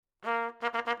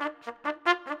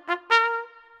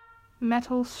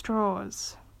Metal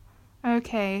straws.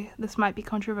 Okay, this might be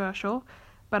controversial,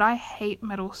 but I hate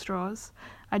metal straws.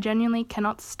 I genuinely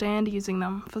cannot stand using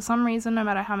them. For some reason, no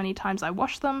matter how many times I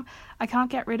wash them, I can't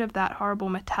get rid of that horrible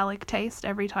metallic taste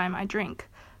every time I drink.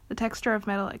 The texture of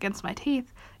metal against my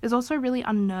teeth is also really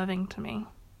unnerving to me.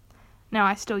 Now,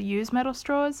 I still use metal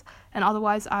straws, and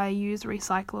otherwise I use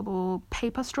recyclable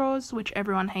paper straws, which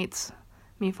everyone hates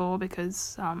me for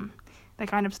because they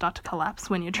kind of start to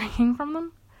collapse when you're drinking from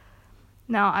them.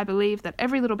 Now, I believe that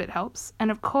every little bit helps,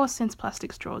 and of course, since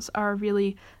plastic straws are a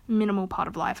really minimal part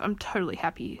of life, I'm totally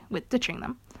happy with ditching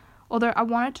them. Although I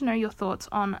wanted to know your thoughts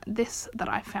on this that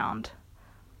I found.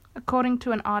 According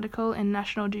to an article in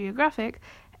National Geographic,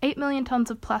 8 million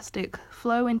tons of plastic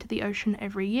flow into the ocean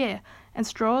every year, and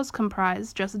straws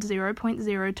comprise just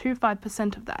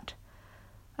 0.025% of that.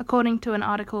 According to an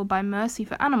article by Mercy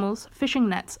for Animals, fishing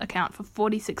nets account for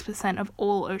 46% of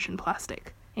all ocean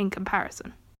plastic, in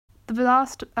comparison. The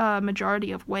vast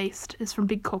majority of waste is from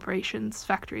big corporations,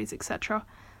 factories, etc.,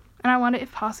 and I wonder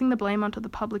if passing the blame onto the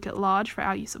public at large for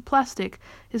our use of plastic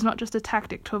is not just a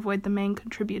tactic to avoid the main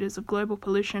contributors of global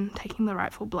pollution taking the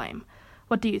rightful blame.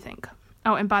 What do you think?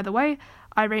 Oh, and by the way,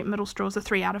 I rate metal straws a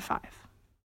 3 out of 5.